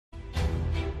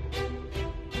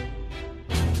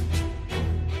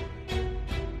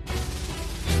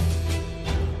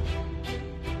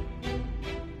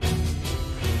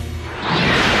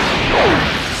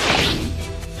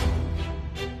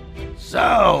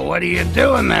So, what are you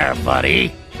doing there,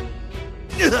 buddy?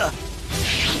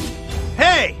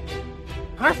 Hey!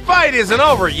 Our fight isn't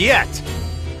over yet!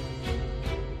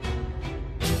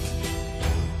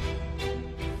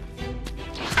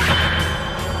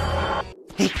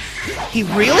 He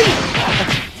really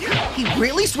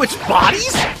switched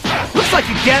bodies? Looks like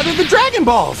he gathered the Dragon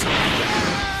Balls!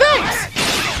 Thanks!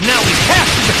 Now we have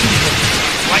to defeat him,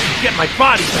 so I can get my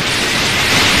body back.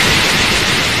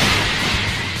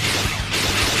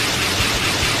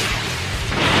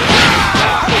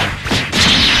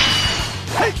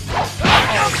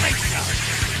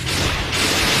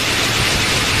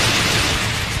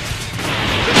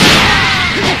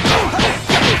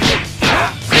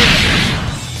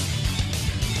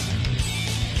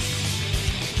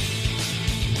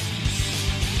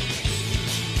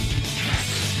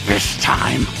 This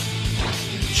time,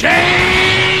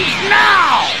 change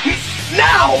now!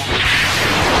 Now!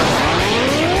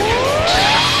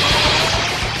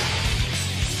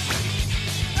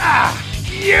 Ah,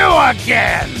 you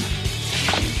again!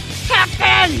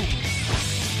 Captain!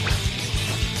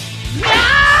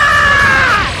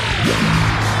 Ah!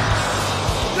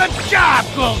 Good job,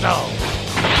 Guldo!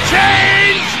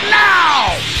 Change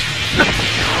now!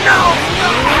 No!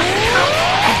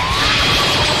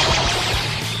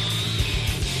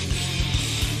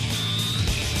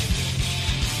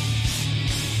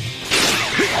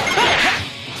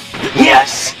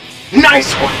 Yes!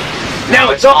 Nice one!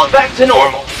 Now it's all back to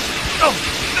normal. Oh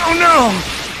no!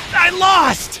 I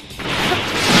lost!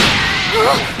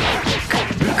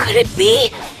 Could it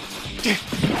be?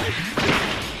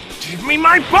 Give me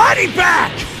my body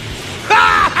back!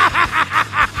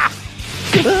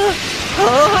 No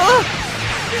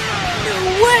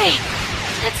way!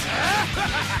 That's...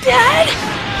 Dad?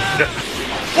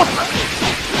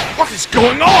 What is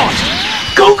going on?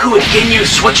 Goku and Ginyu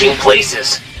switching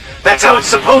places. That's how it's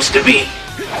supposed to be.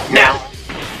 Now,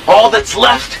 all that's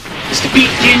left is to beat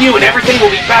Ginyu and everything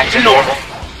will be back to normal.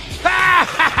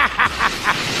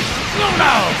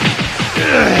 Guldo!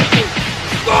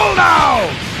 Guldo!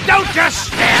 Don't just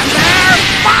stand there!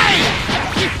 Fight!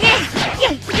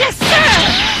 Yes, sir!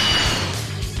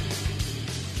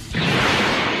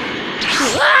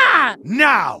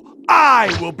 Now,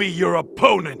 I will be your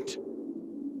opponent!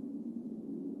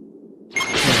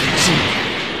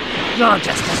 You're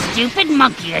just a stupid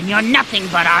monkey and you're nothing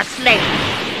but our slave.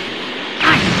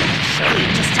 I'm going to show you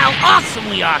just how awesome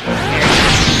we are.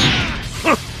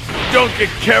 Don't get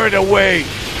carried away!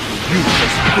 You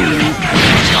just breathe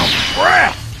your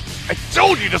breath! I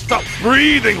told you to stop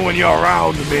breathing when you're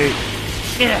around me!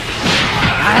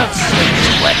 I'll show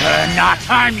you whether or not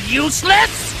I'm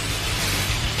useless!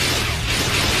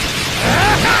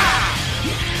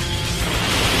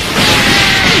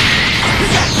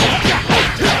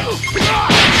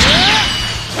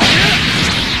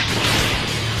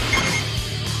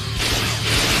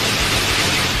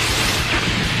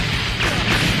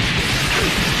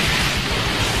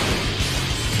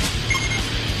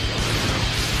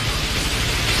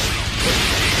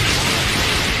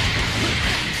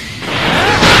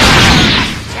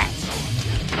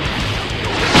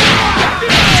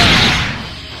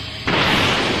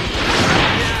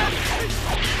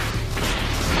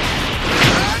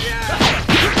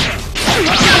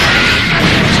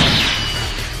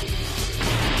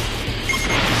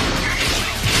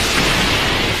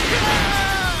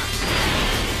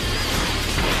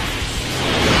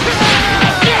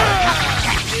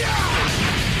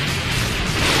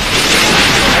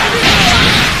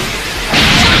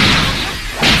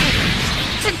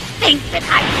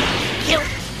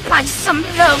 By some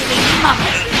lowly monk.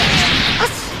 A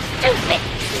stupid,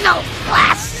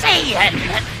 no-class Saiyan.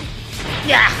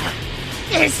 Yeah,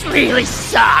 this really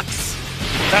sucks.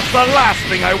 That's the last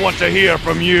thing I want to hear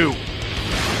from you.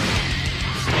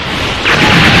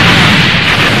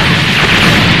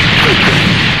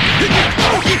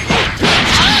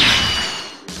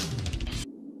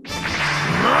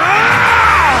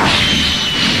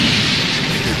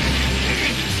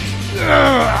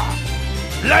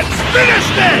 Let's finish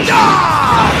this!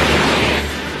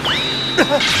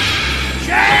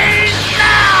 Change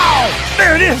now!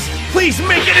 There it is! Please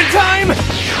make it in time!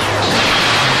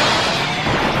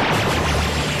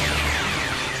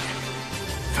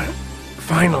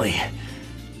 Finally,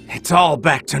 it's all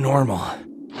back to normal.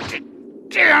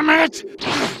 Damn it!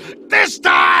 This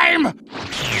time!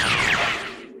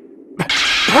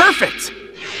 Perfect!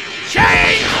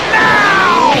 Change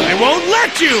now! I won't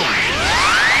let you!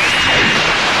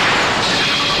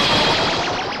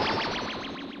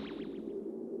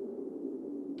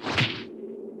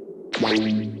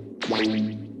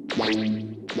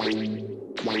 Wang.